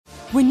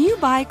When you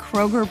buy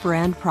Kroger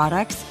brand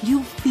products,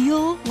 you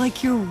feel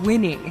like you're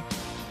winning.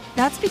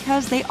 That's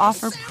because they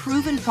offer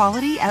proven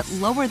quality at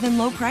lower than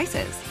low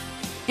prices.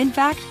 In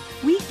fact,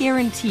 we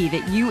guarantee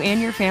that you and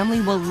your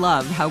family will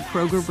love how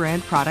Kroger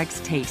brand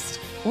products taste,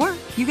 or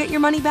you get your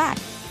money back.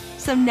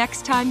 So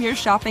next time you're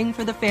shopping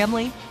for the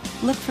family,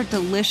 look for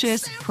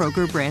delicious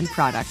Kroger brand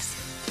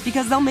products,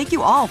 because they'll make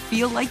you all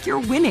feel like you're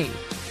winning.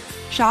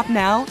 Shop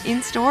now,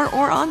 in-store,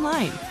 or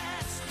online.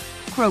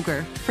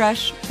 Kroger,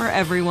 fresh for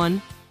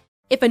everyone.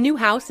 If a new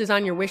house is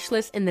on your wish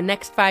list in the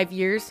next 5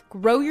 years,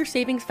 grow your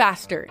savings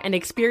faster and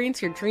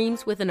experience your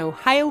dreams with an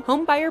Ohio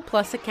Homebuyer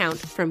Plus account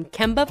from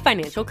Kemba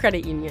Financial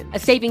Credit Union. A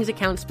savings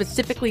account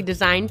specifically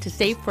designed to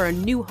save for a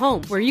new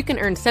home, where you can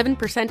earn 7%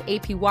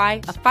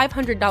 APY,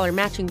 a $500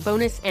 matching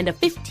bonus, and a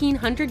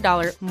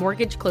 $1,500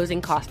 mortgage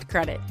closing cost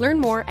credit. Learn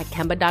more at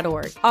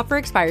Kemba.org. Offer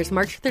expires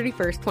March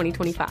 31st,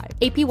 2025.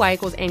 APY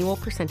equals annual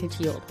percentage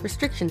yield.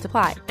 Restrictions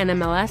apply.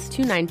 NMLS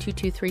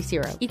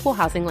 292230. Equal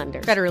housing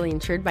lender. Federally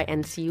insured by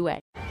NCUA.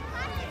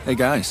 Hey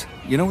guys,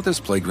 you know what this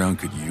playground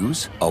could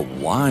use? A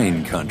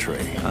wine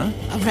country, huh?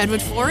 A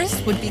redwood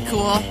forest would be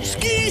cool.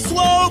 Ski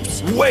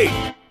slopes! Wait!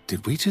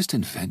 Did we just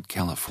invent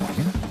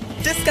California?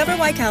 Discover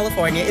why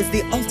California is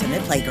the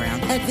ultimate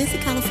playground at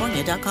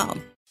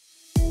visitcalifornia.com.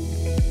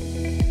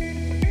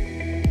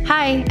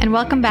 Hi, and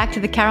welcome back to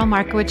the Karol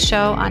Markowicz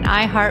Show on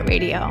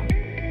iHeartRadio.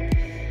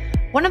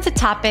 One of the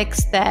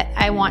topics that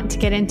I want to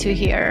get into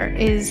here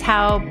is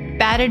how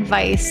bad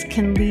advice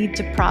can lead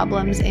to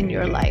problems in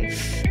your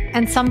life.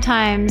 And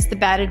sometimes the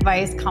bad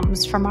advice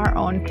comes from our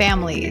own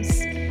families.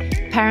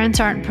 Parents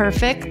aren't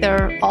perfect.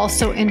 They're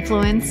also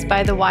influenced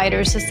by the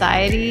wider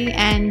society,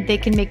 and they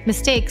can make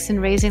mistakes in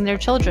raising their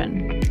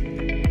children.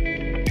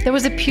 There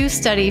was a Pew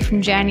study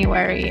from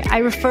January. I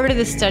refer to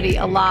this study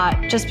a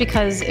lot just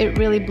because it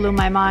really blew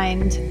my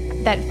mind,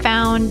 that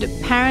found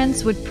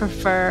parents would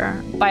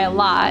prefer by a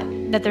lot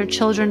that their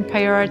children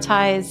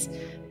prioritize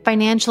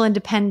financial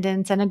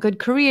independence and a good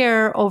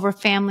career over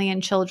family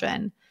and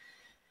children.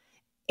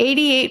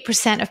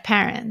 88% of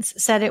parents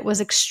said it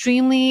was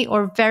extremely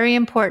or very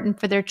important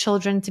for their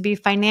children to be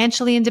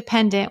financially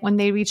independent when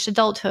they reached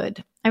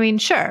adulthood. I mean,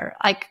 sure,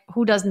 like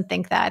who doesn't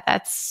think that?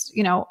 That's,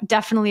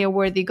 definitely a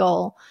worthy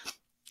goal.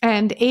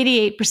 And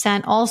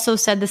 88% also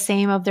said the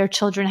same of their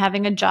children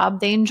having a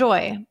job they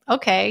enjoy.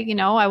 Okay,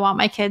 I want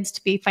my kids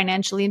to be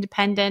financially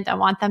independent. I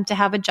want them to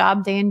have a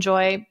job they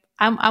enjoy.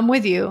 I'm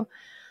with you.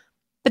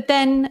 But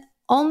then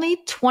only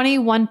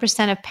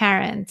 21% of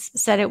parents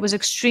said it was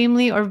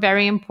extremely or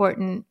very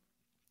important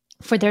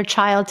for their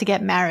child to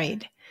get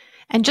married.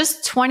 And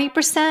just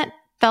 20%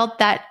 felt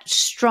that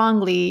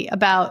strongly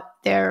about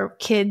their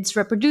kids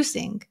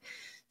reproducing.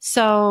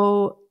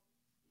 So,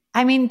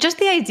 just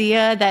the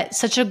idea that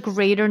such a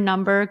greater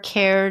number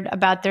cared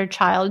about their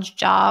child's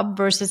job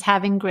versus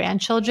having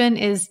grandchildren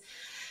is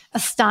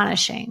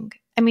astonishing.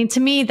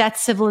 To me,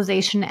 that's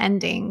civilization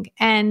ending.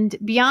 And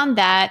beyond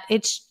that,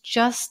 it's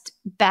just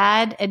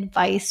bad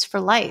advice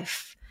for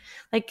life.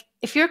 Like,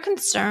 if you're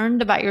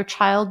concerned about your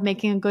child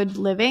making a good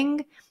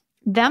living,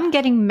 them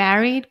getting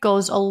married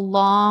goes a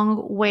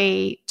long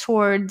way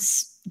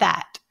towards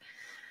that.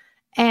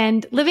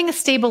 And living a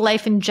stable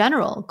life in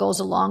general goes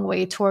a long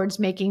way towards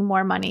making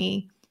more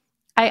money.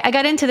 I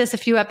got into this a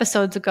few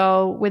episodes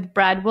ago with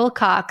Brad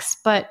Wilcox,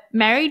 but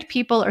married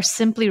people are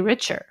simply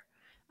richer.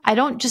 I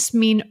don't just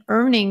mean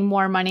earning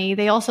more money.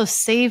 They also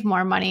save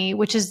more money,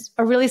 which is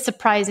a really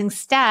surprising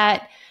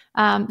stat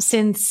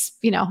since,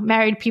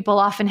 married people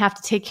often have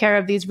to take care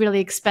of these really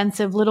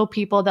expensive little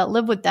people that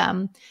live with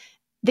them.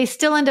 They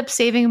still end up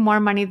saving more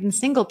money than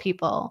single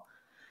people.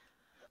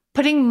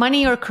 Putting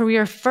money or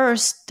career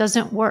first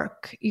doesn't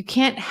work. You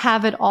can't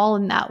have it all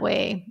in that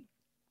way.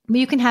 But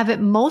you can have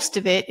most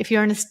of it if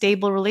you're in a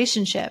stable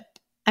relationship.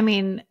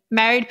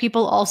 Married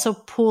people also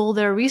pool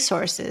their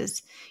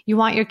resources. You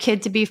want your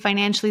kid to be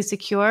financially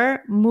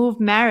secure?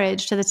 Move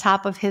marriage to the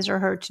top of his or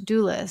her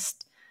to-do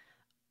list.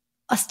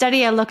 A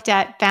study I looked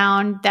at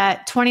found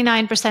that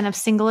 29% of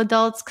single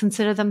adults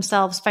consider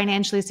themselves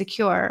financially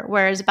secure,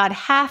 whereas about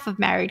half of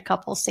married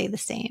couples say the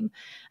same.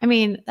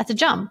 That's a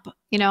jump,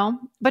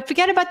 but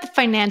forget about the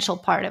financial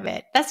part of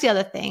it. That's the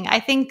other thing. I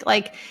think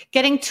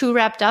getting too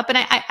wrapped up, and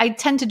I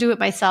tend to do it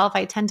myself.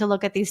 I tend to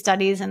look at these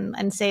studies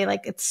and say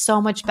it's so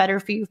much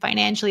better for you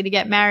financially to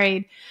get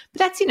married, but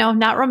that's,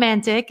 not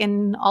romantic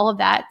and all of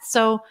that.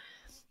 So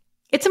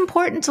it's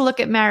important to look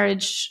at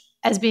marriage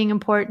as being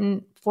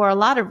important for a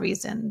lot of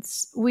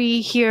reasons.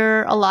 We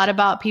hear a lot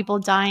about people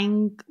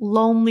dying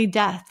lonely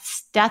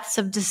deaths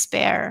of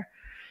despair.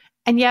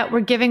 And yet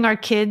we're giving our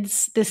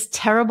kids this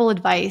terrible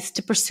advice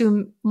to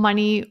pursue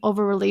money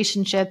over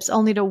relationships,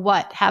 only to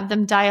what? Have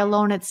them die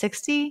alone at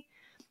 60?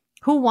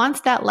 Who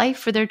wants that life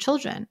for their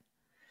children?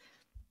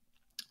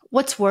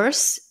 What's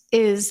worse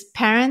is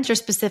parents are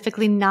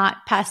specifically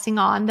not passing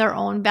on their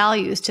own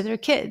values to their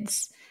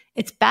kids.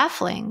 It's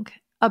baffling.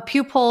 A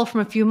Pew poll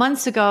from a few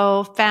months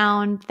ago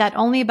found that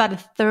only about a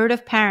third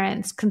of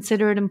parents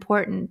consider it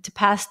important to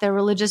pass their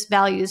religious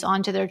values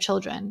on to their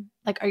children.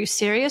 Are you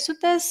serious with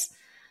this?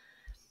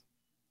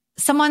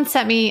 Someone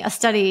sent me a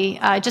study,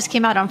 it just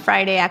came out on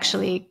Friday,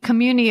 actually.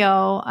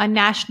 Communio, a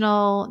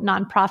national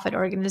nonprofit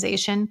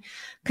organization,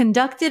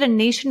 conducted a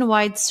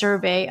nationwide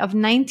survey of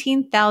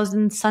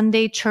 19,000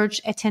 Sunday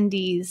church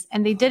attendees,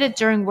 and they did it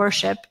during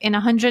worship in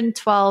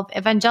 112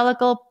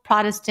 evangelical,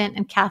 Protestant,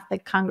 and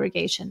Catholic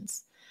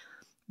congregations.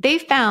 They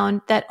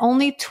found that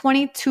only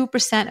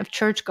 22% of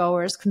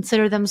churchgoers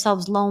consider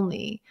themselves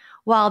lonely,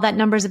 while that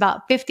number is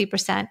about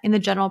 50% in the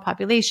general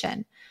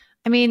population.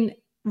 I mean,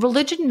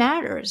 religion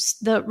matters.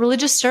 The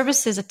religious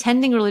services,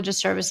 attending religious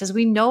services,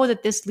 we know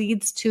that this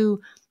leads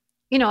to,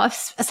 a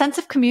sense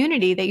of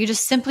community that you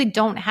just simply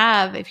don't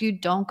have if you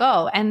don't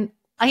go. And,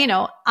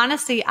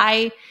 honestly,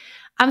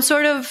 I'm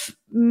sort of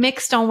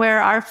mixed on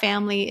where our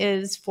family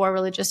is for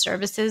religious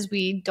services.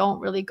 We don't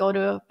really go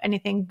to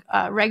anything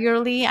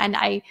regularly. And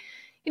I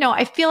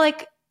feel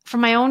like for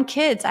my own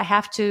kids, I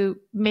have to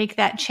make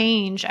that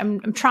change.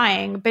 I'm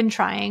trying, been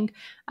trying.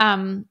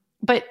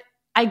 But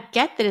I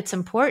get that it's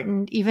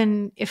important,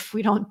 even if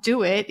we don't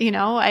do it.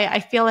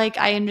 I feel like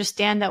I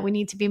understand that we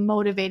need to be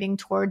motivating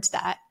towards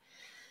that.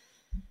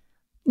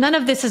 None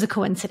of this is a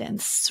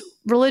coincidence.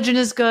 Religion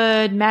is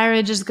good.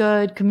 Marriage is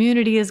good.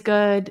 Community is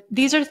good.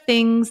 These are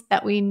things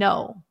that we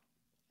know.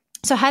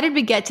 So how did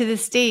we get to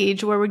this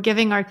stage where we're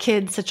giving our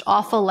kids such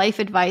awful life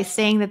advice,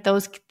 saying that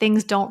those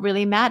things don't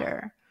really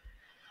matter?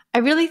 I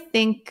really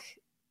think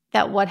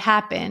that what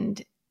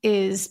happened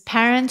is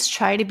parents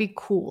try to be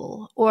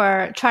cool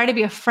or try to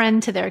be a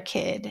friend to their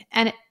kid.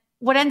 And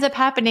what ends up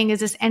happening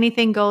is this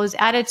anything goes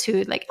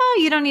attitude, like, oh,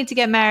 you don't need to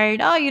get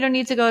married. Oh, you don't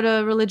need to go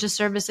to religious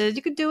services.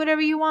 You could do whatever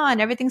you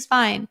want. Everything's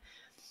fine.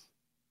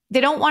 They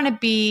don't want to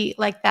be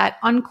like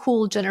that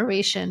uncool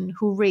generation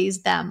who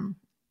raised them.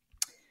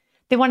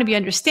 They want to be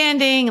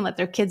understanding and let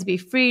their kids be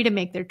free to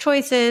make their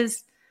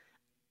choices.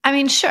 I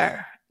mean,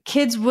 sure,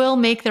 kids will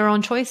make their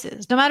own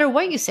choices, no matter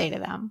what you say to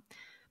them.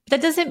 But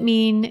that doesn't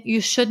mean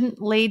you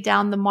shouldn't lay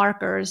down the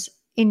markers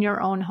in your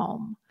own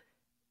home.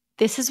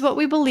 This is what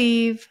we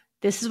believe.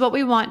 This is what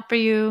we want for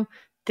you.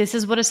 This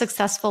is what a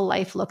successful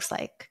life looks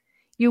like.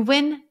 You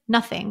win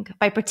nothing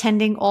by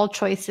pretending all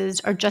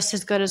choices are just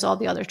as good as all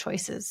the other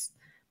choices.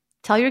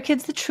 Tell your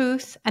kids the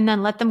truth and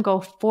then let them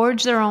go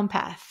forge their own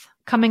path.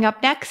 Coming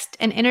up next,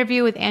 an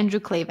interview with Andrew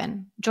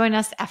Klavan. Join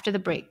us after the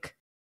break.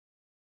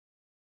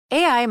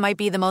 AI might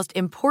be the most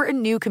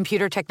important new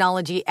computer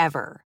technology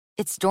ever.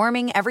 It's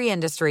storming every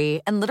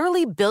industry, and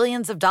literally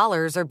billions of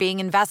dollars are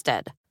being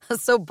invested.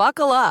 So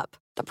buckle up.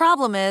 The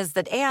problem is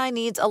that AI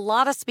needs a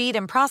lot of speed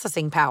and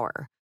processing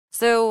power.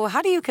 So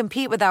how do you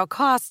compete without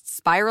costs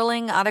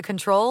spiraling out of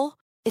control?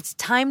 It's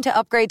time to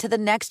upgrade to the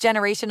next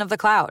generation of the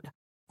cloud.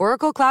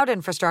 Oracle Cloud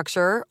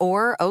Infrastructure,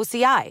 or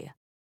OCI.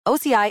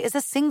 OCI is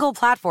a single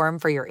platform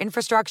for your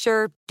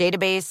infrastructure,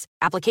 database,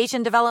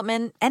 application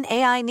development, and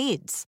AI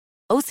needs.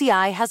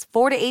 OCI has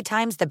 4 to 8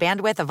 times the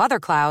bandwidth of other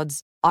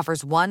clouds,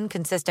 offers one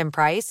consistent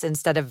price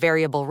instead of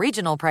variable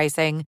regional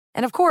pricing,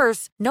 and of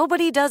course,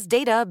 nobody does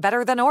data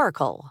better than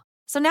Oracle.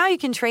 So now you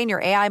can train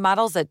your AI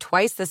models at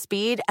twice the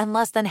speed and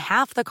less than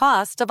half the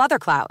cost of other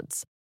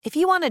clouds. If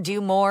you want to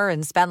do more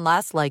and spend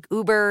less like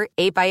Uber,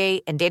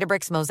 8x8, and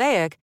Databricks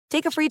Mosaic,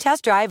 take a free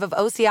test drive of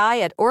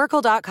OCI at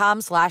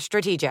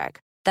oracle.com/strategic.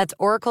 That's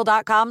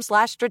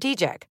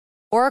oracle.com/strategic.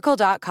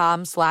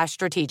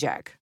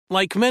 Oracle.com/strategic.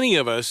 Like many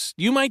of us,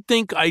 you might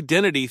think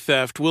identity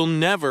theft will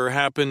never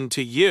happen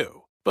to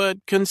you. But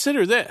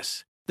consider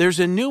this. There's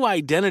a new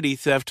identity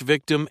theft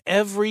victim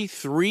every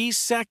 3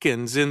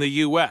 seconds in the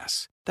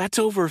U.S. That's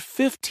over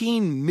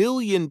 15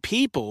 million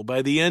people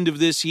by the end of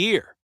this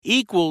year,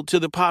 equal to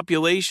the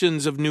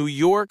populations of New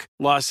York,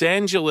 Los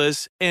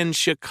Angeles, and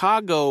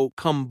Chicago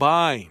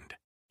combined.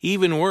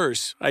 Even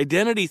worse,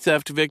 identity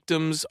theft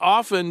victims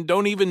often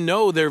don't even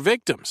know they're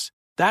victims.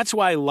 That's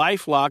why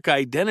LifeLock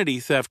Identity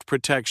Theft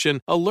Protection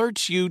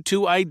alerts you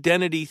to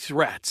identity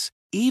threats,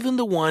 even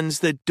the ones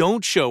that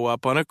don't show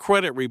up on a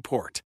credit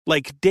report,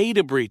 like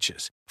data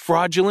breaches,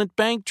 fraudulent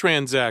bank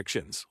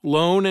transactions,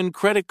 loan and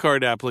credit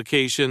card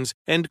applications,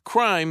 and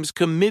crimes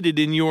committed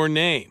in your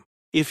name.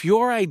 If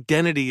your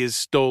identity is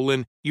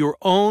stolen, your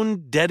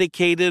own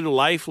dedicated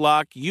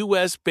LifeLock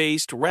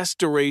U.S.-based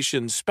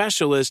restoration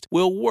specialist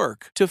will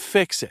work to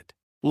fix it.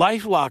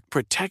 LifeLock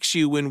protects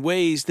you in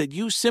ways that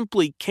you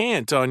simply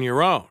can't on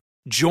your own.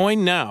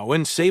 Join now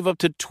and save up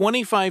to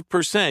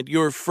 25%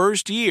 your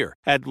first year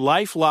at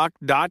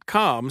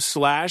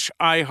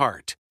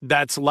LifeLock.com/iHeart.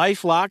 That's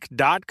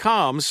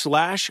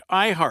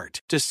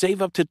LifeLock.com/iHeart to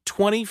save up to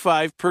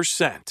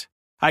 25%.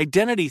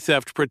 Identity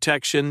theft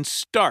protection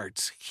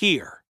starts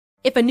here.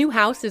 If a new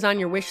house is on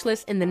your wish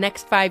list in the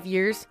next 5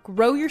 years,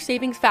 grow your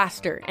savings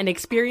faster and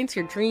experience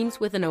your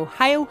dreams with an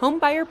Ohio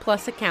Homebuyer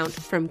Plus account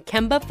from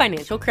Kemba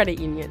Financial Credit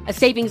Union. A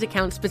savings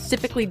account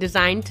specifically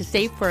designed to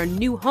save for a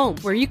new home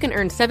where you can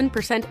earn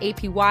 7%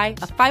 APY,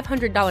 a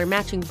 $500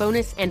 matching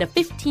bonus, and a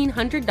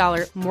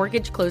 $1,500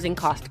 mortgage closing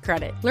cost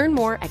credit. Learn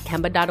more at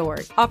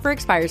Kemba.org. Offer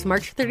expires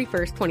March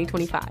 31st,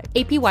 2025.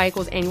 APY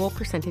equals annual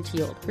percentage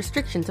yield.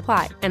 Restrictions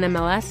apply.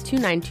 NMLS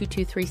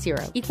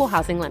 292230. Equal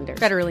housing lender.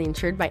 Federally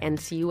insured by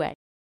NCUA.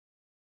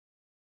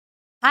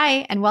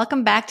 Hi, and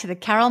welcome back to the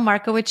Karol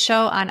Markowicz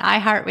Show on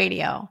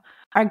iHeartRadio.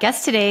 Our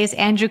guest today is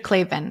Andrew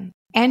Klavan.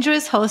 Andrew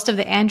is host of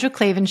The Andrew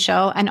Klavan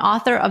Show and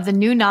author of the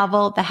new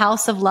novel, The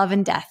House of Love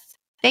and Death.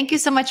 Thank you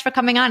so much for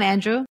coming on,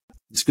 Andrew.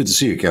 It's good to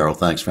see you, Karol.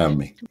 Thanks for having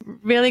me.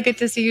 Really good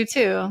to see you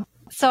too.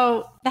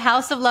 So The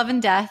House of Love and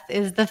Death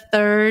is the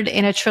third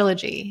in a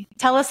trilogy.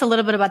 Tell us a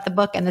little bit about the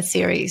book and the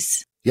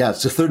series. Yeah,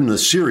 it's the third in the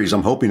series.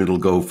 I'm hoping it'll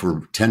go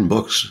for 10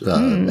 books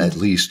at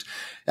least.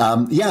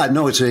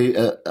 It's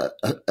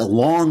a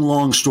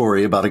long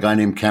story about a guy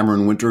named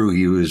Cameron Winter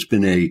who has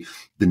been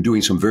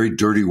doing some very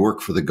dirty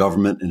work for the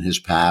government in his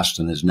past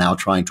and is now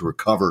trying to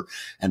recover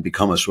and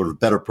become a sort of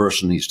better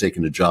person. He's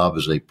taken a job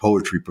as a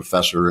poetry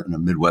professor in a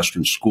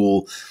Midwestern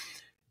school,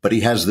 but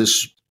he has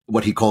this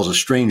what he calls a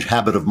strange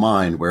habit of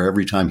mind, where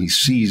every time he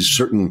sees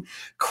certain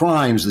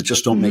crimes that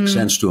just don't make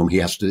sense to him,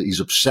 he's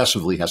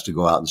obsessively has to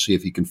go out and see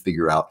if he can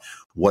figure out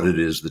what it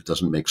is that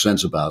doesn't make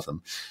sense about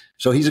them.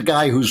 So he's a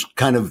guy who's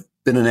kind of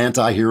been an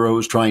anti-hero,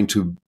 who's trying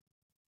to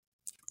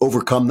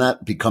overcome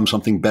that, become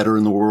something better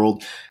in the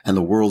world, and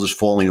the world is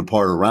falling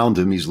apart around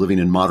him. He's living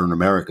in modern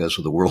America,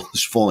 so the world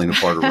is falling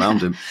apart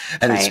around him.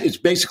 And right. It's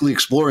basically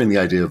exploring the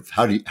idea of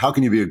how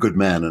can you be a good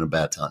man in a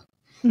bad time?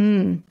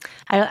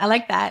 I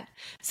like that.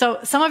 So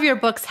some of your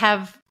books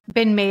have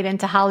been made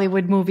into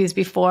Hollywood movies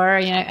before.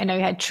 I know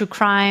you had True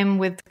Crime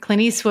with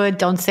Clint Eastwood,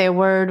 Don't Say a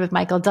Word with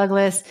Michael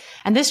Douglas,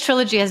 and this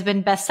trilogy has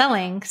been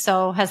best-selling.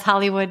 So has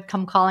Hollywood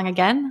come calling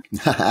again?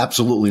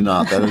 Absolutely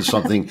not. That is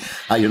something,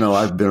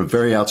 I've been a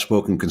very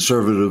outspoken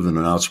conservative and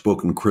an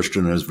outspoken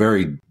Christian, and it's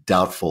very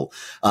doubtful.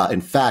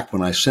 In fact,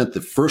 when I sent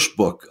the first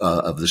book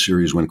of the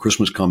series, When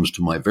Christmas Comes,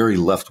 to my very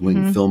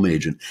left-wing film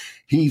agent,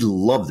 he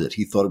loved it.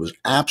 He thought it was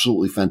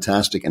absolutely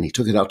fantastic, and he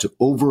took it out to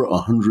over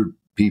 100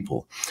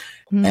 people.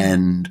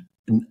 And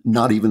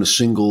not even a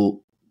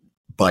single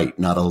bite,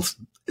 not a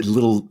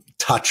little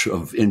touch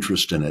of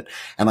interest in it.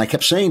 And I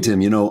kept saying to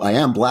him, I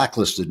am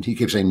blacklisted. And he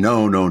kept saying,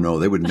 no,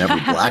 they would never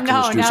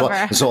blacklist you.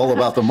 It's all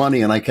about the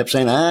money. And I kept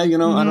saying, I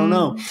don't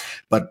know.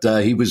 But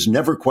he was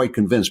never quite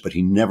convinced, but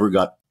he never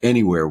got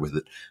anywhere with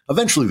it.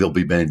 Eventually they'll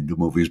be made into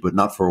movies, but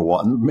not for a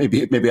while.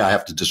 Maybe I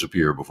have to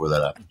disappear before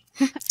that happens.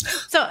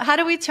 So how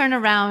do we turn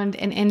around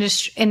an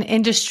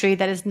industry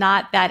that is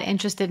not that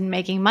interested in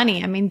making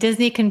money? I mean,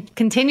 Disney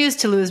continues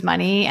to lose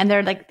money, and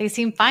they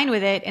seem fine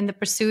with it in the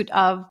pursuit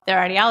of their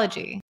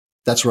ideology.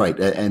 That's right.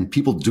 And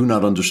people do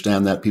not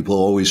understand that. People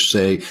always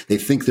say they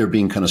think they're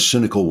being kind of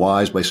cynical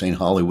wise by saying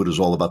Hollywood is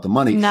all about the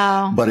money.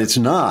 No, but it's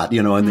not,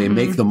 and they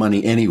make the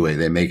money anyway.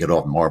 They make it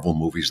off Marvel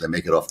movies. They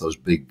make it off those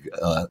big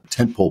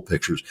tentpole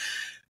pictures.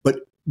 But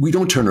we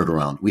don't turn it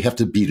around. We have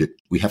to beat it.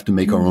 We have to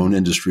make our own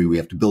industry. We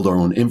have to build our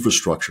own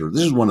infrastructure.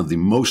 This is one of the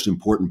most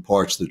important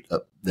parts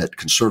that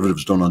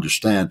conservatives don't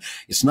understand.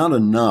 It's not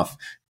enough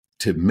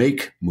to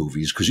make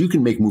movies, because you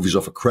can make movies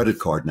off a credit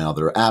card now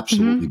that are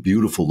absolutely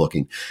beautiful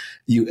looking.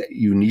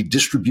 You need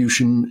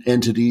distribution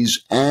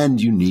entities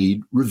and you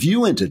need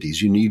review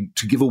entities. You need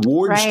to give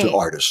awards to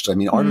artists. I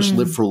mean, artists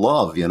live for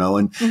love, and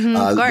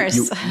of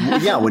course.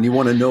 When you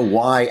want to know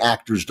why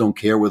actors don't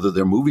care whether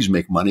their movies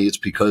make money, it's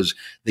because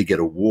they get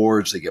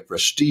awards, they get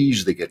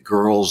prestige, they get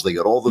girls, they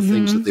get all the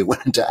things that they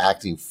went into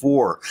acting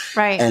for.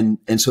 Right.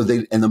 And so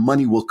the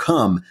money will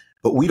come.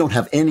 But we don't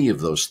have any of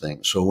those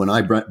things. So when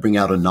I bring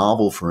out a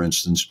novel, for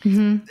instance,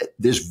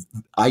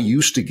 I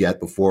used to get,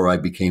 before I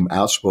became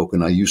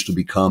outspoken, I used to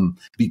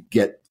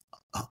get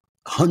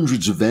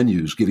hundreds of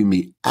venues giving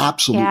me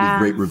absolutely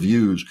great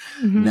reviews.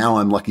 Now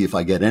I'm lucky if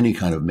I get any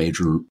kind of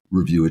major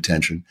review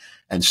attention.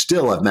 And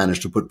still I've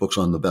managed to put books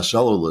on the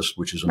bestseller list,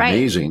 which is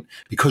amazing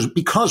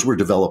because we're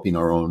developing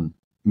our own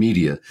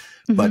media,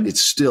 but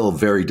it's still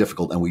very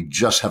difficult. And we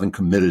just haven't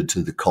committed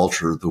to the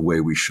culture the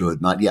way we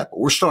should. Not yet, but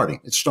we're starting.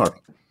 It's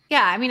starting.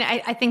 Yeah, I mean,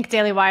 I think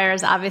Daily Wire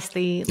is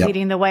obviously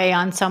leading the way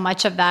on so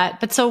much of that.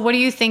 But so what do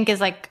you think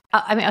is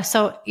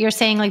so you're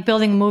saying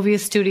building a movie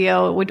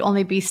studio would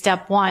only be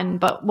step one,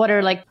 but what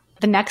are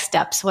the next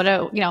steps? What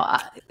are,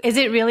 is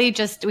it really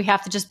just, we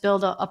have to just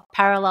build a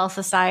parallel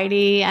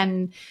society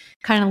and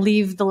kind of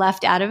leave the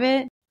left out of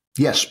it?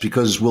 Yes,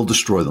 because we'll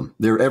destroy them.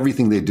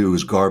 Everything they do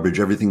is garbage.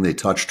 Everything they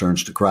touch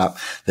turns to crap.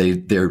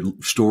 Their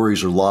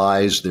stories are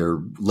lies. They're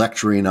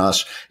lecturing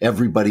us.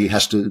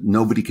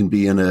 Nobody can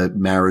be in a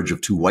marriage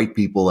of two white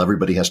people.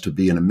 Everybody has to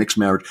be in a mixed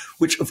marriage,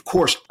 which of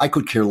course I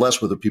could care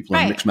less whether people are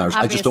in a mixed marriage.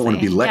 Obviously. I just don't want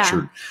to be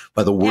lectured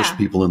by the worst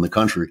people in the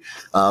country.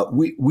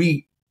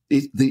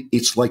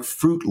 It's like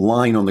fruit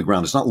lying on the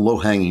ground. It's not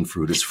low-hanging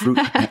fruit. It's fruit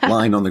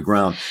lying on the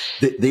ground.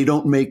 They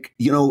don't make,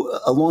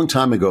 a long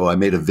time ago, I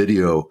made a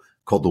video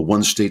called The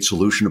One-State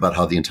Solution about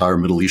how the entire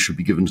Middle East should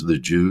be given to the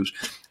Jews.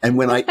 And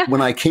when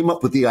I came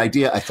up with the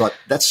idea, I thought,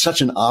 that's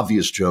such an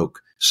obvious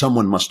joke.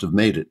 Someone must have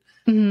made it.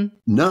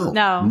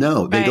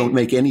 No, they don't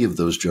make any of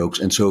those jokes.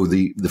 And so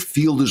the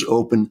field is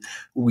open.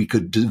 We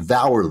could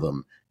devour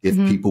them if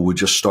people would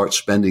just start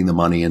spending the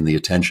money and the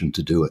attention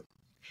to do it.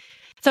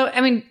 So,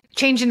 I mean,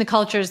 changing the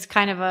culture is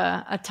kind of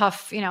a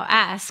tough,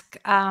 ask.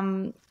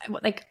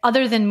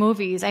 Other than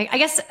movies, I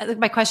guess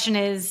my question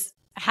is,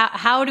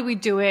 how do we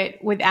do it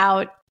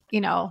without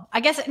I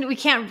guess we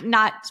can't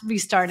not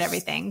restart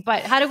everything,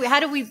 but how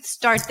do we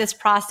start this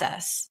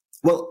process?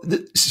 Well, the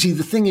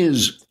thing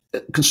is,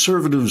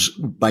 conservatives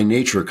by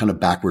nature are kind of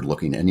backward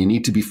looking, and you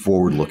need to be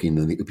forward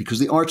looking because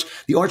the arts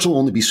will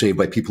only be saved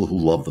by people who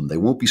love them. They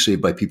won't be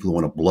saved by people who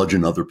want to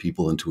bludgeon other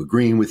people into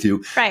agreeing with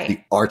you. Right. The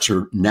arts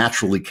are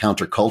naturally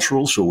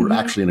countercultural, so we're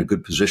actually in a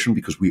good position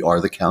because we are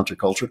the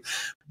counterculture.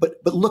 But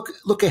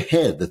look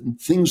ahead. The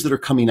things that are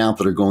coming out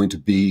that are going to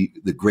be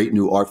the great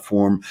new art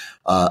form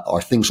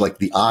are things like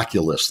the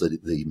Oculus,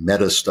 the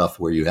meta stuff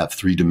where you have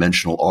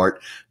 3-dimensional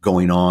art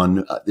going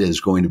on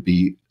is going to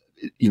be.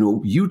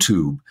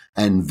 YouTube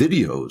and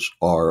videos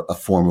are a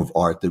form of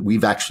art that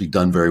we've actually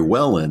done very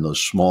well in.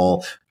 Those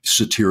small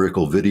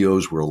satirical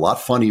videos were a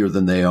lot funnier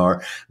than they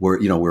are.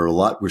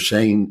 We're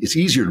saying it's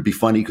easier to be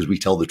funny because we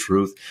tell the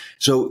truth.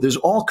 So there's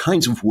all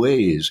kinds of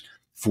ways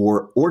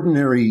for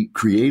ordinary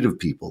creative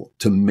people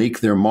to make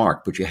their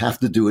mark, but you have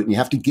to do it and you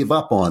have to give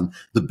up on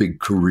the big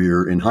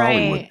career in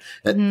Hollywood.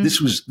 Right. This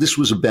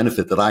was a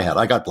benefit that I had.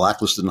 I got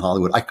blacklisted in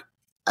Hollywood.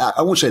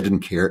 I won't say I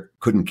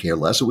couldn't care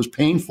less. It was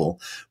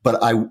painful,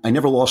 but I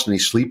never lost any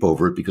sleep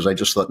over it because I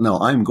just thought, no,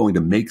 I'm going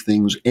to make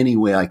things any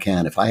way I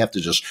can. If I have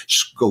to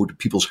just go to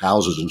people's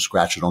houses and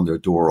scratch it on their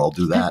door, I'll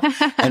do that.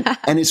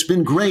 and it's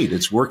been great.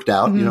 It's worked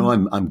out.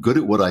 I'm good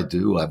at what I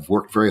do. I've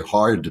worked very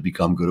hard to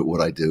become good at what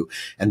I do.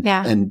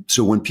 And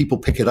so when people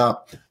pick it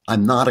up,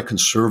 I'm not a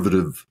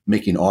conservative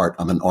making art.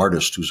 I'm an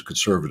artist who's a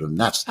conservative. And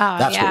that's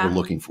what we're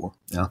looking for.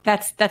 Yeah.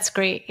 That's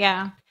great.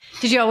 Yeah.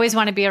 Did you always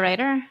want to be a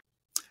writer?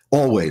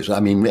 Always.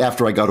 I mean,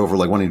 after I got over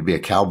wanting to be a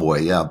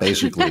cowboy,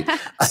 basically,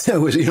 it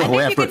was, I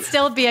think you could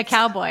still be a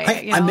cowboy.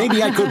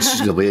 Maybe I could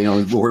still be,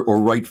 or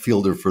right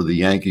fielder for the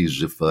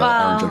Yankees if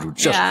Aaron Judge would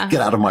just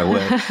get out of my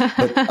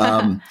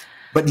way.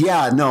 But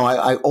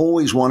I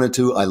always wanted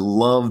to.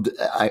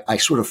 I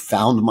sort of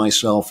found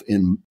myself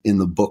in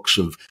the books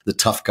of the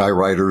tough guy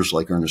writers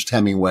like Ernest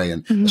Hemingway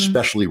and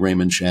especially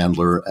Raymond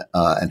Chandler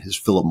and his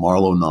Philip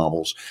Marlowe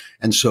novels.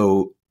 And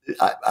so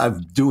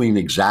I'm doing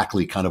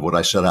exactly kind of what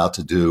I set out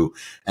to do.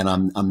 And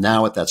I'm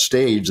now at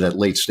that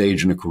late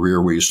stage in a career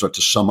where you start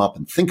to sum up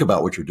and think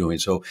about what you're doing.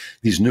 So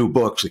these new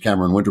books, the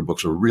Cameron Winter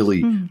books, are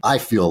really, I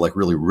feel like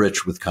really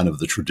rich with kind of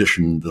the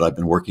tradition that I've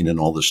been working in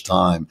all this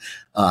time.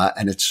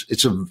 And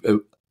it's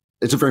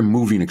a very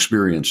moving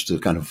experience to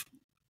kind of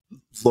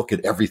look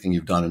at everything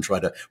you've done and try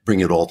to bring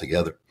it all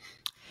together.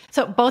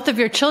 So both of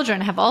your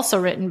children have also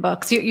written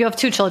books. You have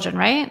 2 children,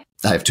 right?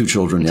 I have 2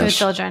 children, yes. 2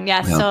 children,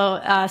 yes. Yeah.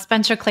 So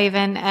Spencer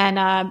Klavan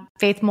and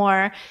Faith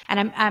Moore.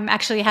 And I'm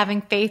actually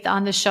having Faith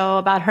on the show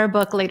about her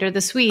book later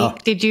this week. Oh.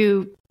 Did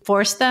you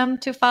force them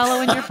to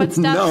follow in your footsteps?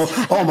 No.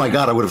 Oh, my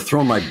God. I would have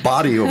thrown my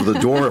body over the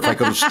door if I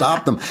could have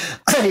stopped them.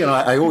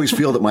 I always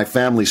feel that my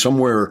family,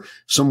 somewhere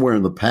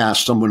in the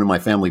past, someone in my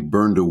family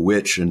burned a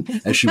witch.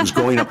 And as she was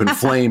going up in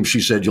flames,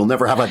 she said, "You'll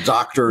never have a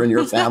doctor in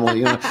your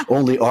family,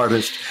 only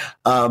artists."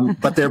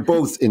 But they're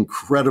both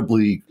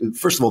incredibly,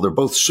 first of all, they're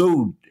both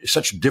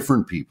such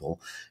different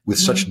people with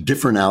such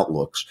different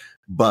outlooks.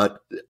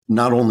 But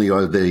not only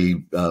are they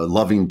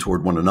loving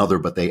toward one another,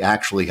 but they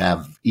actually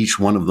have each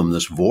one of them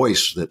this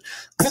voice that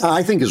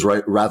I think is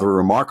rather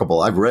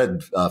remarkable. I've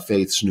read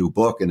Faith's new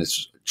book, and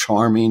it's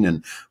charming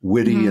and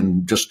witty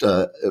and just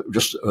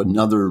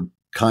another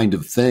kind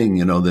of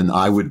thing, than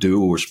I would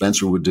do or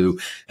Spencer would do.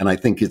 And I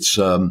think it's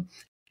a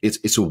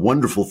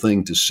wonderful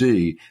thing to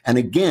see. And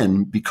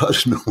again,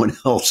 because no one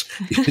else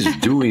is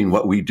doing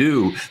what we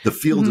do, the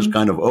field is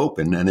kind of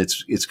open, and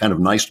it's kind of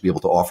nice to be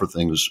able to offer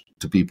things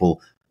to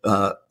people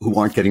who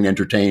aren't getting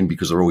entertained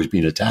because they're always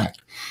being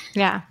attacked.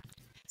 Yeah.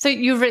 So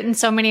you've written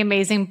so many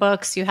amazing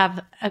books. You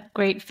have a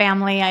great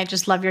family. I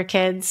just love your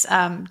kids.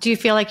 Do you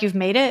feel like you've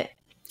made it?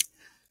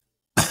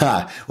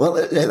 Well,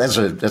 that's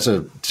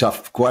a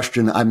tough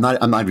question. I'm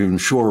not even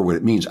sure what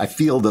it means. I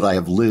feel that I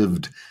have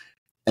lived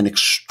an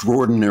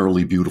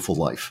extraordinarily beautiful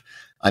life.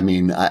 I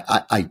mean,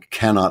 I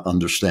cannot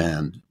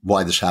understand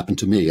why this happened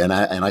to me. And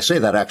I say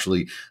that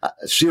actually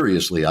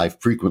seriously. I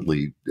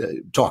frequently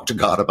talk to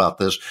God about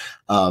this.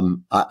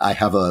 I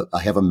have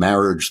a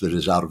marriage that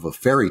is out of a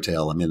fairy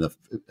tale. I mean, at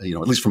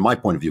least from my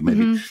point of view,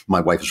 maybe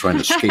my wife is trying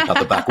to escape out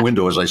the back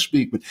window as I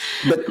speak.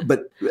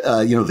 But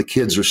the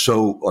kids are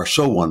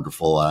so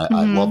wonderful.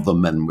 I love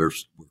them, and we're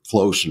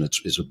close, and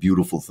it's a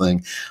beautiful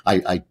thing.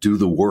 I do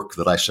the work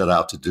that I set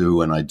out to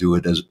do, and I do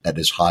it at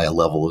as high a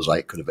level as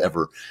I could have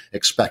ever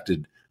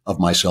expected of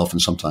myself,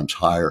 and sometimes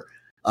higher.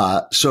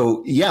 Let's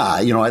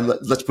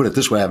put it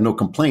this way. I have no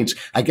complaints.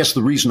 I guess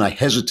the reason I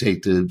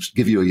hesitate to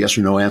give you a yes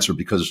or no answer,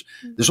 because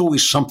there's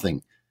always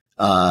something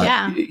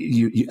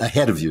you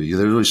ahead of you.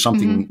 There's always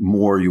something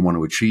more you want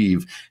to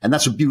achieve. And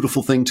that's a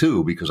beautiful thing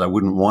too, because I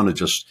wouldn't want to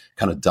just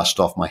kind of dust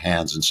off my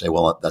hands and say,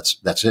 well,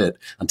 that's it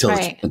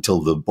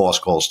until the boss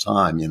calls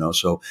time,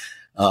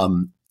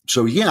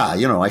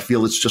 I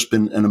feel it's just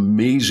been an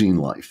amazing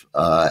life.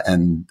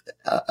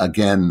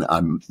 Again,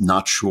 I'm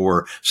not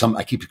sure.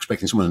 I keep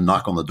expecting someone to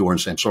knock on the door and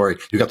say, "I'm sorry,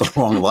 you got the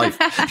wrong life."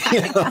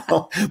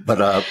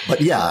 But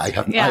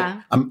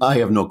I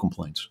have no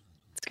complaints.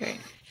 That's great.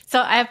 So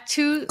I have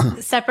two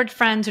separate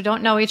friends who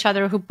don't know each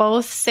other who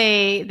both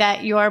say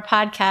that your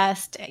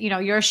podcast,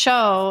 your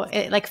show,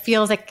 it like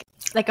feels like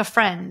a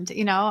friend.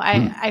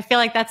 I feel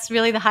like that's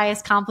really the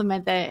highest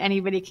compliment that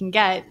anybody can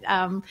get.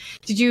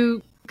 Did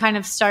you kind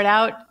of start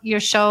out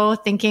your show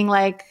thinking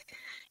like,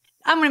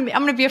 I'm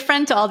gonna be a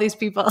friend to all these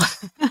people?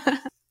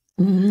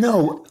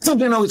 No,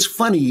 it's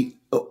funny.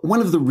 One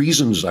of the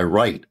reasons I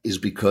write is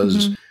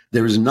because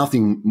there is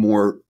nothing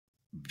more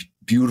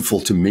beautiful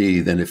to me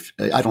than if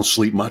I don't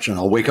sleep much and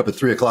I'll wake up at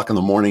 3:00 in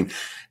the morning.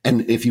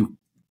 And if you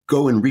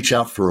go and reach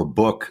out for a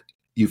book,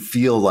 you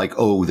feel like,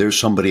 oh, there's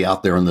somebody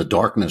out there in the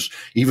darkness.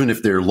 Even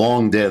if they're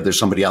long dead, there's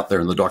somebody out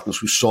there in the darkness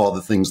who saw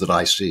the things that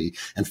I see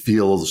and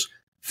felt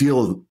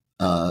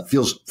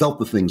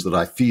the things that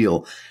I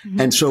feel.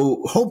 And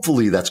so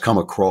hopefully that's come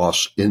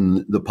across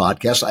in the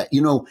podcast.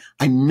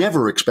 I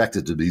never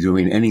expected to be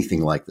doing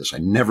anything like this. I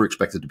never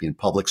expected to be in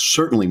public,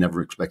 certainly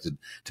never expected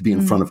to be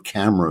in front of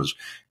cameras.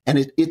 And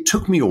it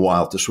took me a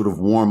while to sort of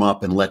warm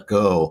up and let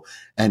go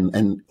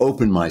and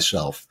open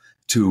myself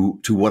to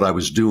what I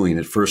was doing.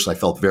 At first, I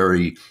felt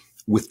very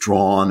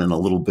withdrawn and a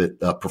little bit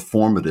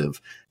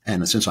performative.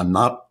 And since I'm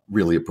not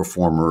really a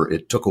performer,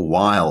 it took a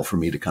while for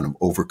me to kind of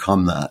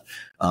overcome that.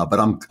 But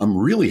I'm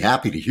really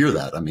happy to hear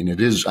that. I mean,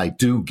 I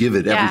do give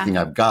it everything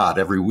I've got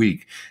every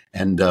week.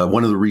 And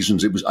one of the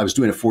reasons I was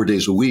doing it 4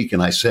 days a week.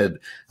 And I said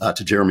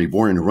to Jeremy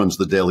Boring, who runs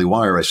the Daily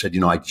Wire, I said,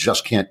 I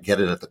just can't get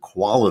it at the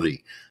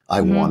quality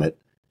I want it.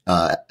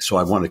 So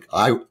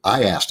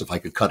I asked if I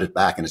could cut it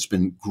back, and it's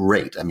been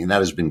great. I mean, that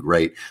has been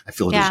great. I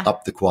feel it has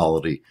upped the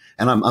quality,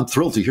 and I'm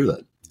thrilled to hear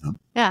that.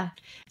 Yeah.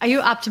 Are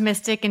you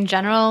optimistic in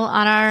general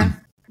on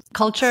our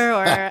culture,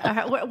 or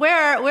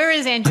where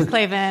is Andrew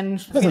Klavan,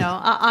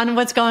 on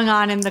what's going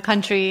on in the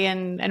country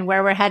and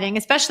where we're heading,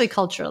 especially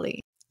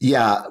culturally?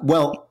 Yeah.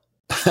 Well,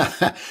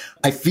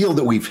 I feel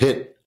that we've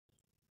hit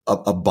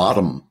a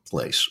bottom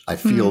place. I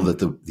feel that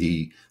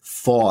the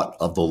thought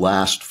of the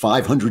last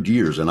 500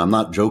 years, and I'm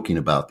not joking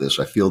about this,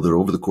 I feel that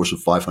over the course of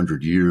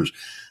 500 years,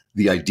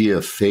 the idea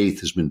of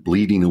faith has been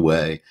bleeding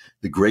away.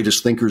 The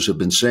greatest thinkers have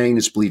been saying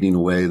it's bleeding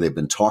away. They've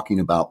been talking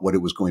about what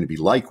it was going to be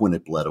like when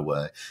it bled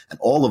away. And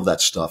all of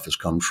that stuff has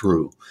come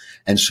true.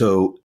 And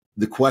so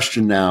the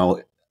question now,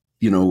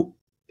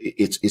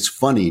 it's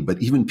funny,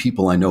 but even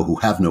people I know who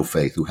have no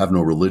faith, who have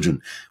no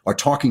religion, are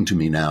talking to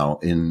me now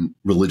in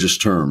religious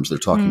terms. They're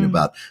talking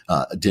about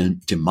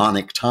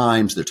demonic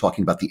times. They're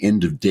talking about the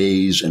end of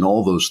days and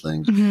all those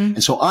things.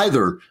 And so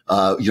either,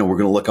 we're going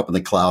to look up in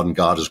the cloud and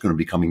God is going to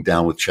be coming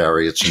down with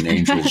chariots and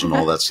angels and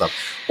all that stuff,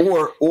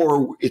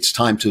 or it's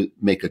time to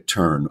make a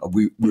turn.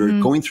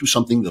 We're going through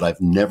something that I've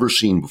never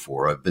seen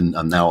before.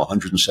 I'm now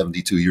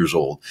 172 years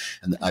old,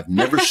 and I've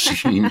never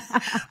seen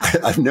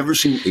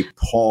a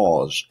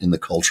pause in the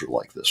culture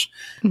like this.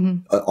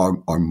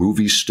 Our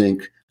movies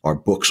stink. Our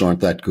books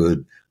aren't that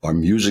good. Our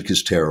music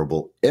is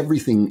terrible.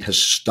 Everything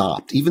has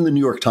stopped. Even the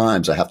New York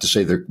Times, I have to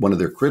say, one of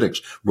their critics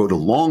wrote a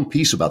long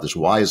piece about this.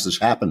 Why has this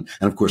happened?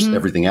 And of course,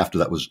 everything after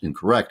that was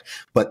incorrect.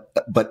 But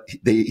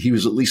he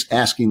was at least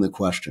asking the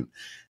question.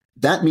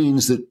 That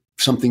means that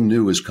something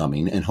new is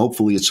coming, and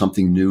hopefully it's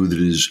something new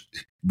that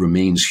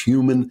remains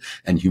human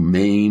and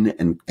humane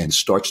and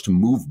starts to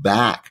move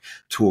back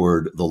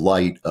toward the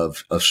light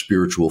of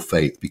spiritual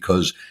faith,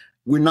 because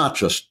we're not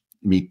just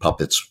meat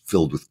puppets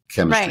filled with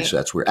chemistry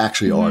sets. We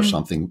actually are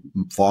something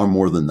far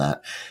more than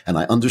that. And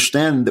I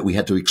understand that we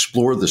had to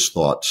explore this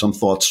thought. Some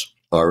thoughts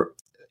are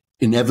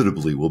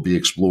inevitably will be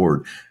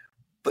explored,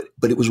 but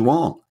it was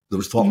wrong.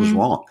 The thought was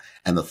wrong.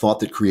 And the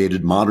thought that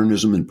created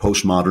modernism and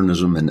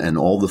postmodernism and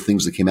all the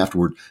things that came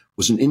afterward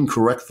was an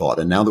incorrect thought.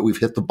 And now that we've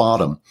hit the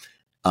bottom,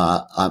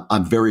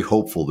 I'm very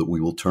hopeful that we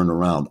will turn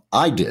around.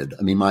 I did.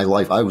 I mean, my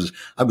life, I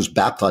was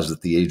baptized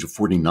at the age of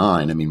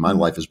 49. I mean, my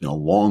life has been a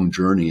long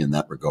journey in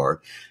that regard.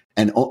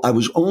 And I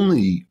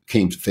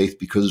came to faith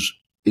because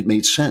it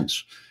made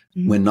sense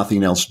when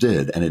nothing else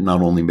did. And it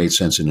not only made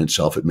sense in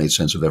itself, it made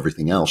sense of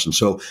everything else. And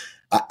so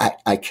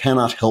I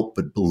cannot help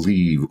but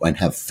believe and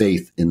have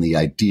faith in the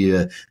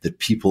idea that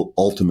people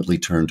ultimately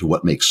turn to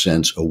what makes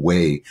sense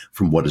away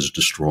from what is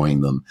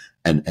destroying them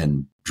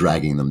and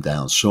dragging them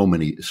down. So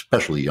many,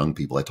 especially young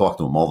people, I talk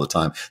to them all the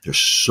time. They're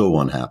so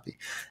unhappy.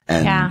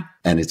 And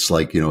it's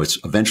like, it's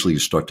eventually you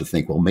start to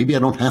think, well, maybe I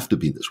don't have to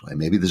be this way.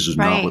 Maybe this is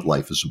not what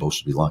life is supposed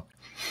to be like.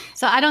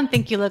 So I don't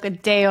think you look a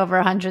day over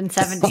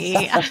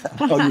 170.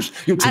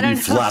 You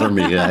flatter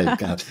me.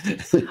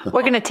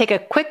 We're going to take a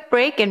quick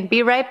break and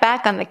be right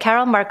back on the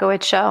Karol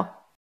Markowicz Show.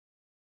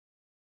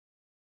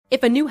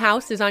 If a new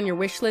house is on your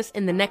wish list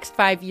in the next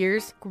 5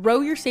 years,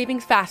 grow your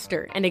savings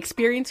faster and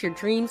experience your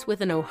dreams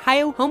with an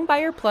Ohio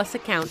Homebuyer Plus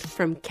account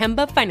from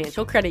Kemba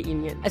Financial Credit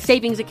Union. A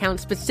savings account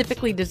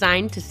specifically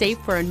designed to save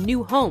for a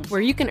new home,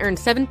 where you can earn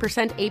 7%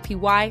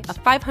 APY,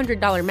 a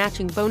 $500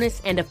 matching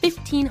bonus, and a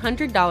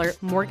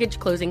 $1,500 mortgage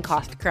closing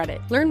cost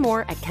credit. Learn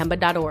more at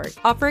Kemba.org.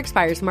 Offer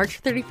expires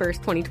March 31st,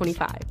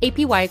 2025.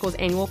 APY equals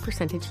annual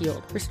percentage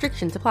yield.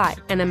 Restrictions apply.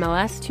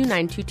 NMLS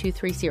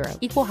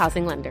 292230. Equal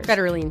housing lender.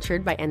 Federally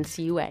insured by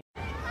NCUA.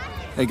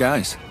 Hey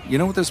guys, you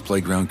know what this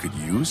playground could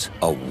use?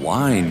 A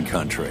wine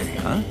country,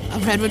 huh? A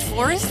redwood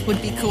forest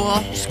would be cool.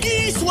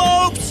 Ski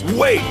slopes!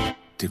 Wait!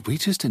 Did we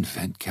just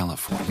invent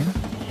California?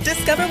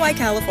 Discover why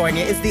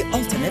California is the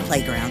ultimate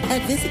playground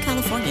at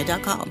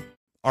visitcalifornia.com.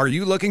 Are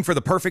you looking for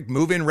the perfect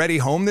move-in ready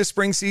home this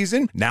spring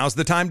season? Now's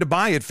the time to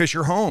buy at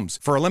Fisher Homes.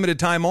 For a limited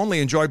time only,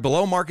 enjoy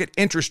below-market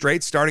interest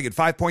rates starting at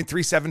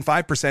 5.375%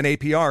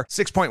 APR,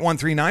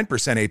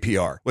 6.139%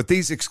 APR. With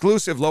these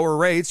exclusive lower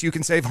rates, you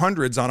can save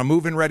hundreds on a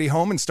move-in ready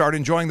home and start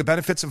enjoying the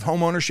benefits of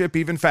home ownership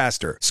even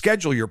faster.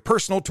 Schedule your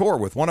personal tour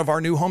with one of our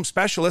new home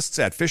specialists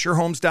at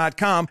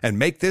FisherHomes.com and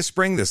make this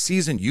spring the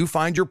season you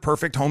find your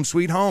perfect home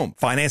sweet home.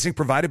 Financing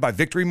provided by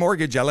Victory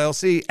Mortgage,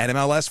 LLC,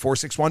 NMLS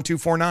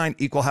 461249,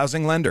 Equal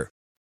Housing Lender.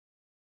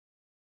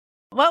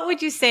 What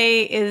would you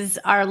say is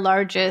our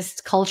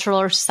largest cultural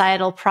or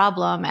societal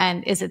problem,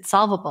 and is it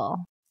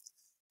solvable?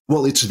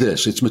 Well,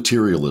 it's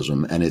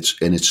materialism, and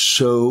it's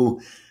so,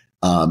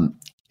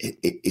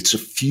 it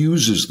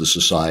suffuses the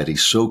society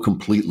so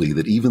completely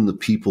that even the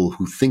people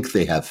who think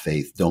they have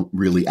faith don't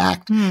really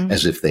act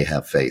as if they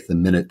have faith. The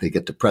minute they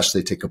get depressed,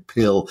 they take a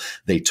pill,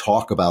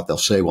 they'll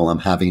say, well, I'm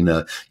having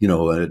an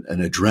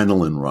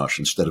adrenaline rush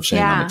instead of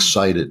saying I'm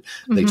excited.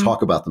 They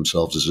talk about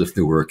themselves as if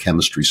they were a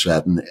chemistry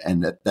set.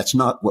 And that's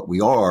not what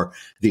we are.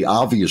 The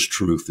obvious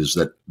truth is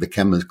that the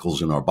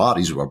chemicals in our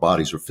bodies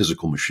are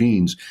physical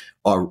machines,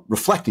 are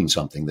reflecting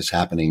something that's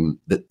happening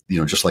that,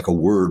 just like a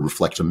word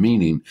reflects a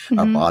meaning,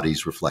 our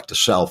bodies reflect a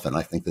self. And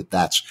I think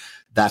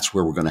that's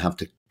where we're going to have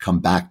to come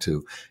back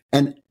to.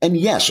 And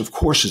yes, of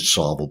course it's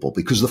solvable,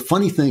 because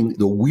the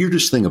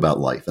weirdest thing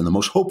about life and the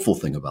most hopeful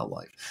thing about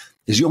life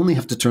is you only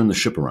have to turn the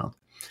ship around.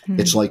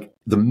 It's like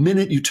the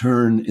minute you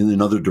turn in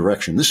another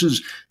direction. This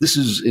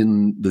is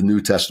in the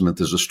New Testament.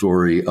 There's a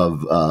story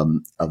of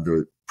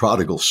the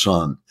prodigal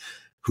son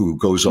who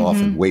goes off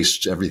and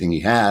wastes everything he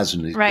has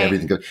and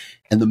everything goes.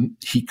 And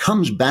he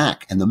comes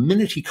back, and the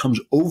minute he comes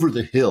over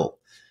the hill,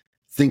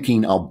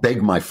 thinking, I'll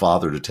beg my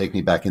father to take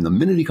me back. And the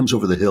minute he comes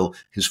over the hill,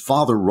 his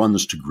father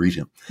runs to greet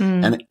him.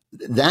 And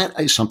that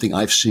is something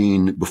I've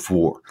seen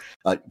before.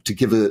 To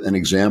give an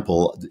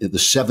example, the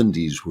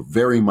 70s were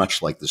very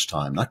much like this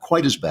time. Not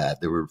quite as bad.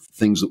 There were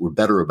things that were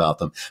better about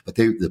them, but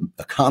the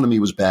economy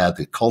was bad.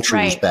 The culture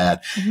was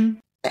bad.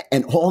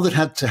 And all that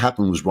had to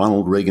happen was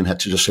Ronald Reagan had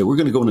to just say, we're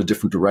going to go in a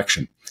different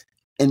direction.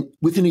 And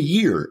within a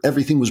year,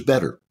 everything was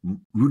better.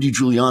 Rudy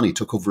Giuliani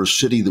took over a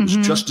city that was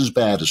just as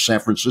bad as San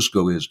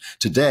Francisco is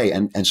today,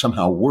 and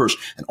somehow worse.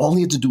 And all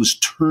he had to do was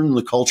turn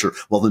the culture,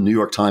 while the New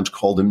York Times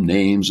called him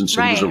names and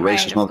said he was a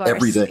racist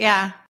every day.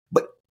 Yeah.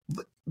 But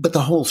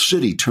the whole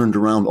city turned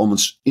around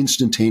almost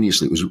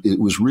instantaneously. It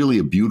was really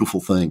a beautiful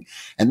thing.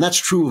 And that's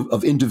true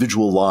of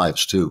individual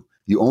lives too.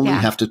 You only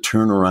have to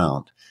turn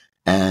around.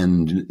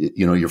 And,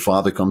 your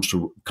father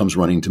comes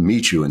running to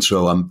meet you. And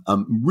so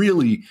I'm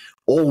really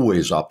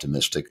always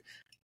optimistic,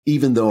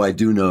 even though I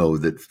do know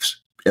that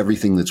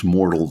everything that's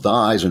mortal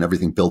dies and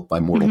everything built by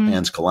mortal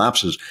hands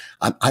collapses.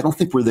 I don't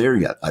think we're there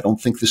yet. I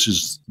don't think this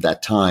is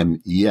that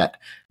time yet.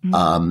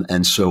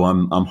 And so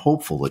I'm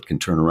hopeful it can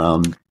turn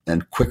around,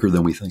 and quicker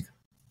than we think.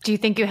 Do you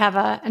think you have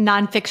a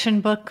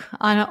nonfiction book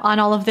on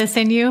all of this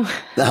in you?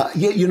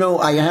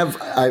 I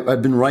have.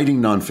 I've been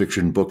writing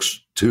nonfiction books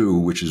too,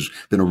 which has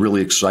been a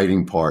really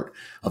exciting part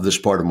of this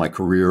part of my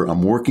career.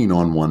 I'm working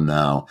on one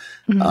now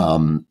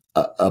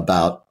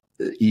about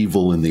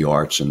evil in the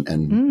arts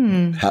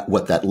and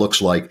what that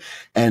looks like.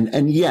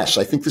 And yes,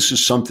 I think this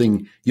is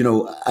something,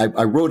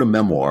 I wrote a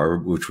memoir,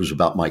 which was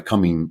about my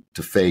coming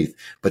to faith,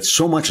 but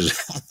so much has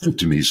happened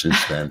to me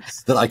since then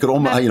that I could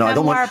almost, I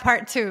don't want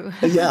part two.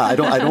 Yeah. I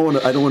don't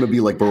want to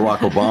be like Barack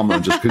Obama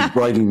and just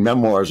writing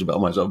memoirs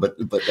about myself,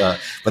 but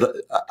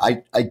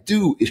I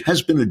do. It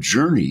has been a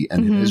journey,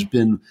 and it has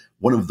been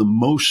one of the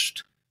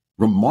most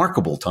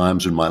remarkable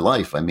times in my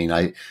life. I mean,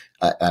 I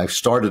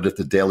started at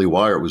the Daily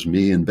Wire. It was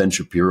me and Ben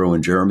Shapiro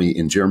and Jeremy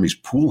in Jeremy's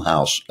pool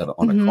house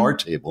on a card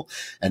table.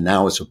 And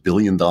now it's $1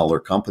 billion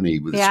company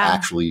that's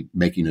actually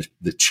making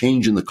the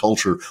change in the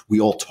culture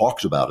we all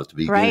talked about at the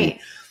beginning.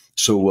 Right.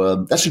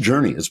 So that's a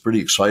journey. It's pretty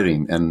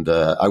exciting. And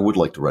I would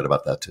like to write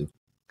about that too.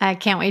 I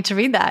can't wait to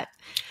read that.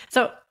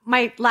 So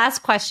my last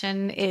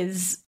question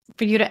is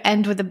for you to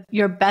end with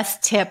your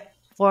best tip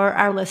for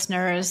our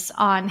listeners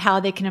on how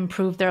they can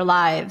improve their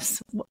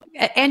lives.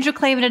 Andrew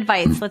Klavan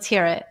advice. Let's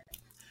hear it.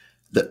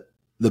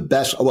 The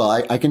best, well,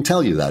 I can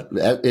tell you that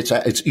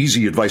it's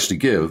easy advice to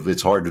give.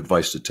 It's hard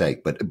advice to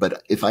take.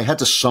 But if I had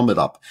to sum it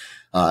up,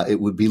 it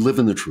would be live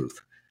in the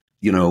truth.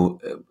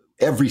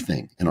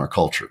 Everything in our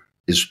culture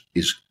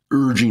is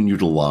urging you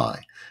to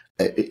lie.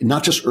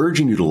 Not just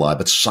urging you to lie,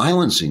 but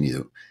silencing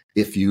you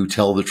if you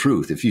tell the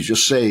truth. If you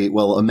just say,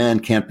 well, a man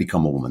can't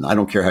become a woman. I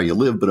don't care how you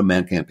live, but a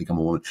man can't become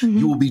a woman.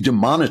 You will be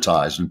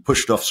demonetized and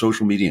pushed off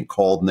social media and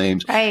called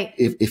names. Right.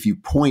 If you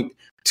point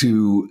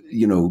to,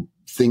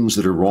 things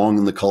that are wrong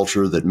in the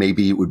culture, that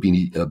maybe it would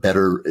be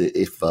better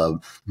if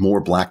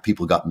more Black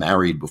people got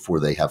married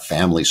before they have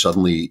families.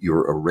 Suddenly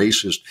you're a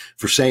racist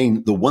for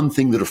saying the one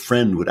thing that a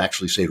friend would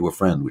actually say to a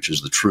friend, which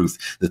is the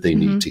truth that they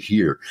need to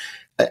hear.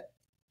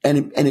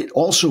 And it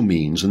also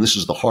means, and this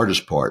is the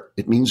hardest part,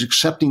 it means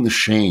accepting the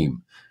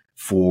shame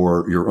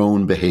for your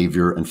own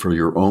behavior and for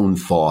your own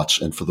thoughts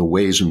and for the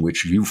ways in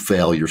which you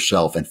fail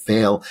yourself and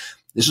fail.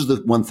 This is the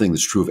one thing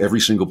that's true of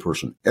every single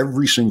person.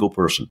 Every single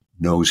person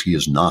knows he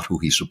is not who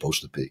he's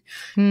supposed to be.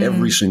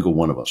 Every single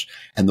one of us.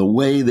 And the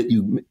way that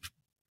you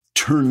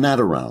turn that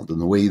around,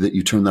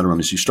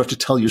 is you start to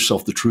tell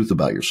yourself the truth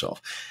about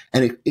yourself.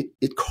 And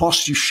it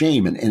costs you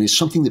shame. And it's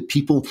something that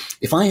people,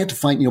 if I had to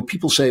find,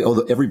 people say, oh,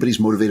 everybody's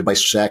motivated by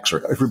sex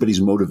or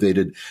everybody's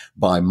motivated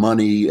by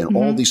money and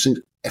all these things.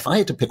 If I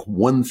had to pick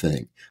one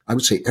thing, I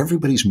would say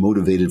everybody's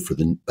motivated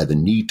by the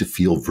need to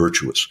feel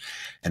virtuous.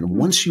 And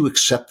once you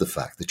accept the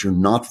fact that you're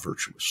not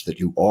virtuous, that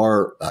you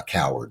are a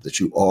coward, that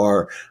you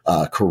are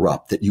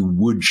corrupt, that you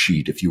would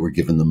cheat if you were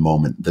given the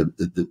moment,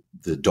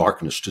 the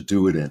darkness to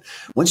do it in.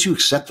 Once you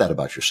accept that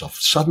about yourself,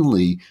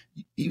 suddenly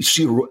you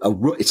see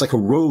it's like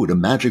a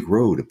magic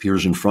road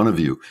appears in front of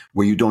you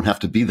where you don't have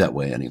to be that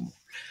way anymore.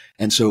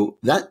 And so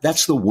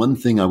that's the one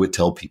thing I would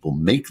tell people.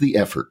 Make the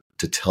effort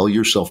to tell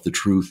yourself the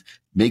truth,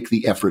 make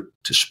the effort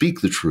to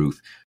speak the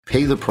truth,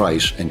 pay the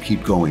price, and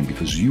keep going,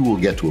 because you will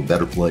get to a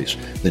better place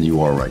than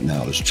you are right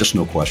now. There's just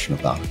no question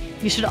about it.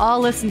 You should all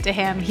listen to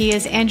him. He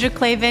is Andrew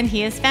Klavan.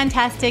 He is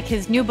fantastic.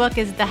 His new book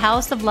is The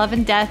House of Love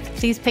and Death.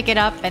 Please pick it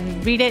up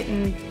and read it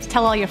and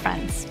tell all your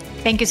friends.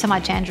 Thank you so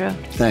much, Andrew.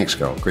 Thanks,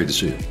 Karol. Great to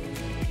see you.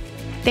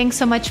 Thanks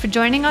so much for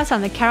joining us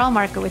on The Karol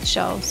Markowicz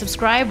Show.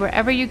 Subscribe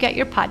wherever you get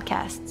your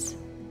podcasts.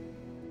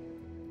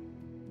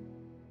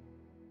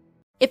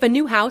 If a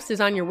new house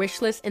is on your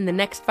wish list in the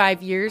next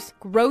 5 years,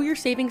 grow your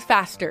savings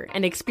faster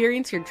and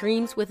experience your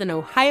dreams with an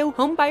Ohio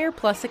Homebuyer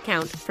Plus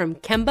account from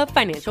Kemba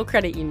Financial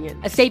Credit Union.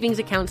 A savings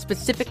account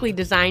specifically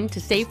designed to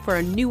save for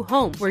a new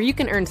home, where you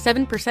can earn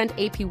 7%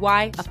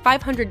 APY,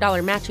 a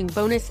 $500 matching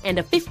bonus, and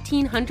a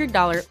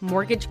 $1,500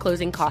 mortgage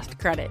closing cost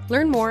credit.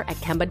 Learn more at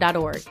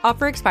Kemba.org.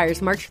 Offer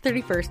expires March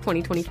 31st,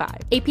 2025.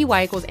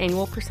 APY equals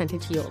annual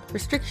percentage yield.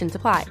 Restrictions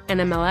apply.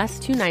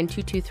 NMLS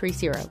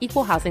 292230.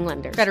 Equal housing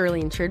lender.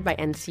 Federally insured by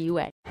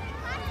NCUA.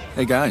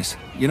 Hey guys,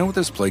 you know what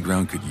this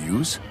playground could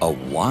use? A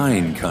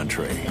wine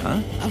country,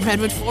 huh? A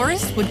redwood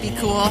forest would be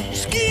cool.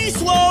 Ski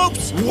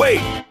slopes!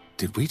 Wait!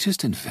 Did we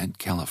just invent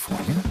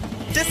California?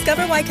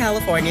 Discover why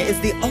California is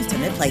the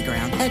ultimate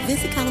playground at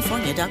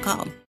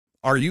visitcalifornia.com.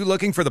 Are you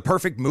looking for the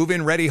perfect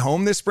move-in ready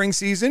home this spring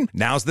season?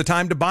 Now's the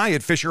time to buy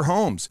at Fisher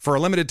Homes. For a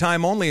limited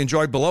time only,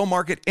 enjoy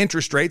below-market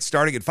interest rates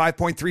starting at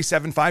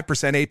 5.375%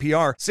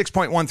 APR,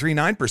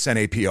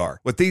 6.139% APR.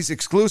 With these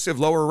exclusive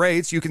lower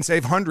rates, you can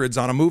save hundreds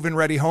on a move-in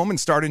ready home and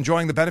start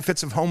enjoying the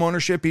benefits of home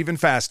ownership even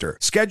faster.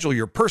 Schedule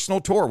your personal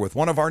tour with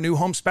one of our new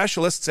home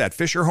specialists at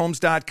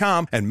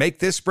FisherHomes.com and make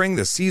this spring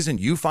the season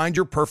you find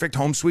your perfect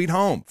home sweet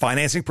home.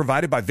 Financing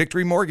provided by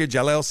Victory Mortgage,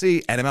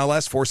 LLC,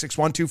 NMLS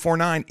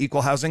 461249,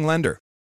 Equal Housing Lender.